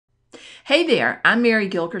Hey there, I'm Mary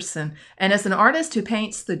Gilkerson, and as an artist who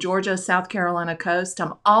paints the Georgia-South Carolina coast,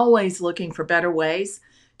 I'm always looking for better ways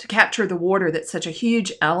to capture the water that's such a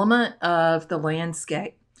huge element of the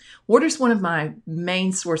landscape. Water's one of my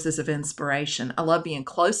main sources of inspiration. I love being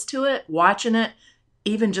close to it,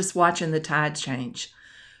 even just watching the tide change.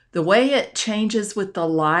 The way it changes with the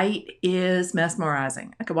light is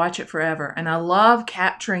mesmerizing. I could watch it forever, and I love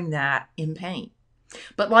capturing that in paint.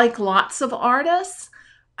 But like lots of artists,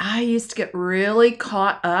 I used to get really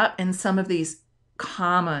caught up in some of these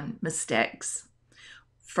common mistakes.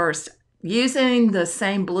 First, using the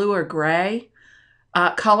same blue or gray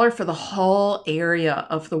color for the whole area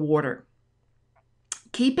of the water.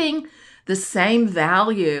 Keeping the same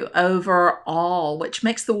value overall, which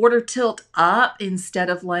makes the water tilt up instead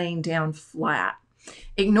of laying down flat.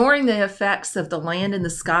 Ignoring the effects of the land and the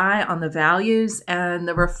sky on the values and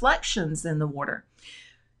the reflections in the water.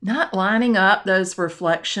 Not lining up those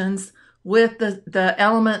reflections with the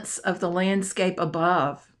elements of the landscape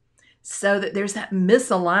above, so that there's that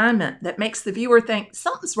misalignment that makes the viewer think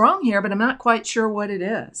something's wrong here, but I'm not quite sure what it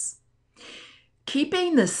is.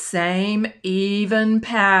 Keeping the same even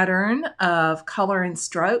pattern of color and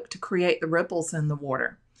stroke to create the ripples in the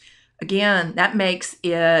water. Again, that makes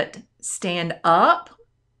it stand up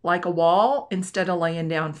like a wall instead of laying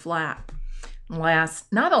down flat.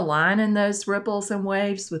 Last, not aligning those ripples and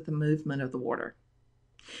waves with the movement of the water.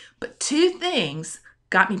 But two things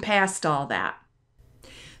got me past all that.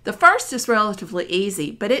 The first is relatively easy,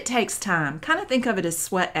 but it takes time. Kind of think of it as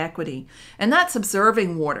sweat equity, and that's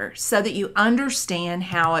observing water so that you understand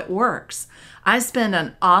how it works. I spend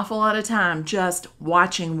an awful lot of time just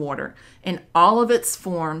watching water in all of its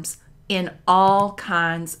forms in all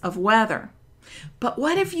kinds of weather. But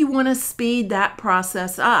what if you want to speed that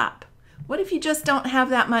process up? What if you just don't have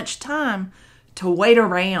that much time to wait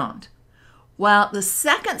around? Well, the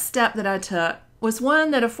second step that I took was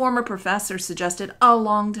one that a former professor suggested a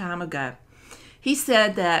long time ago. He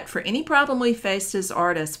said that for any problem we faced as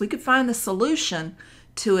artists, we could find the solution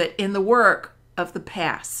to it in the work of the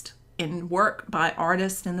past, in work by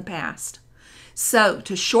artists in the past. So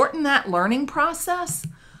to shorten that learning process,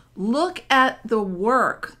 look at the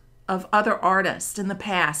work of other artists in the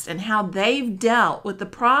past and how they've dealt with the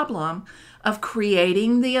problem of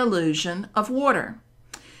creating the illusion of water.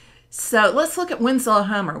 So let's look at Winslow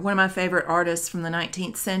Homer, one of my favorite artists from the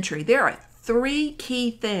 19th century. There are three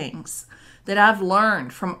key things that I've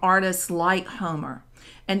learned from artists like Homer.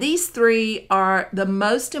 And these three are the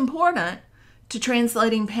most important to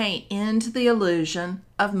translating paint into the illusion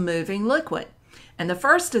of moving liquid. And the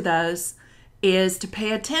first of those is to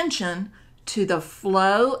pay attention to the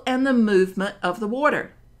flow and the movement of the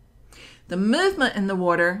water. The movement in the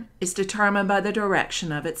water is determined by the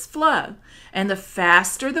direction of its flow, and the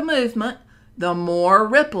faster the movement, the more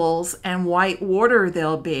ripples and white water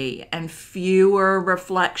there'll be, and fewer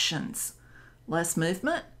reflections. Less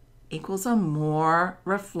movement equals a more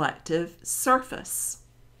reflective surface.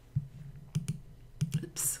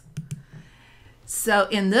 Oops. So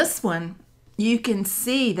in this one, you can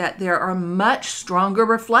see that there are much stronger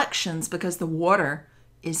reflections because the water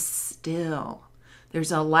is still.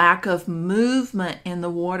 There's a lack of movement in the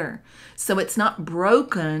water. So it's not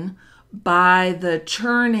broken by the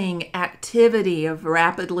churning activity of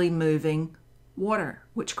rapidly moving water,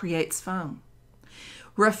 which creates foam.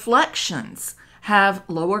 Reflections have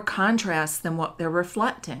lower contrast than what they're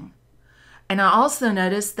reflecting. And I also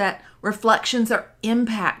noticed that reflections are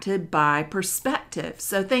impacted by perspective.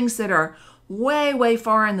 So things that are way, way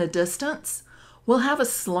far in the distance will have a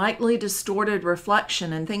slightly distorted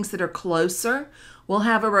reflection, and things that are closer will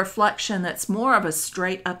have a reflection that's more of a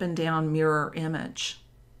straight up and down mirror image.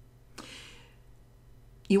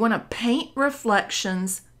 You want to paint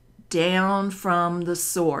reflections down from the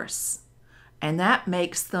source, and that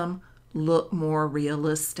makes them look more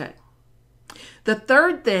realistic. The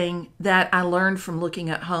third thing that I learned from looking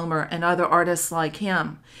at Homer and other artists like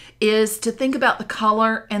him is to think about the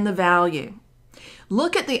color and the value.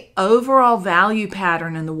 Look at the overall value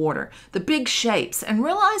pattern in the water, the big shapes, and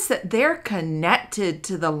realize that they're connected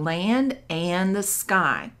to the land and the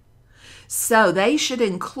sky. So they should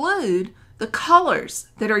include the colors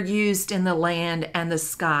that are used in the land and the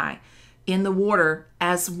sky, in the water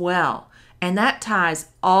as well. And that ties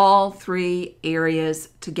all three areas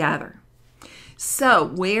together. So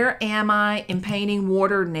where am I in painting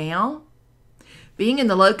water now? Being in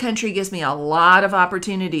the low country gives me a lot of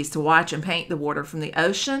opportunities to watch and paint the water, from the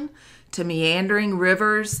ocean to meandering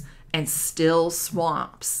rivers and still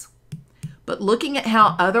swamps. But looking at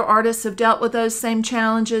how other artists have dealt with those same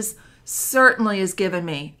challenges certainly has given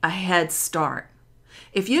me a head start.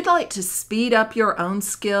 If you'd like to speed up your own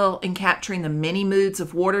skill in capturing the many moods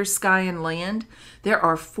of water, sky, and land, there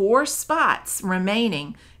are 4 spots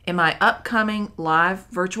remaining in my upcoming live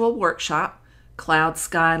virtual workshop, Cloud,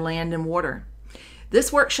 Sky, Land, and Water.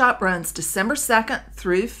 This workshop runs December 2nd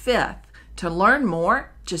through 5th. To learn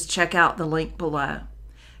more, just check out the link below.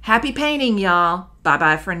 Happy painting, y'all.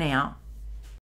 Bye-bye for now.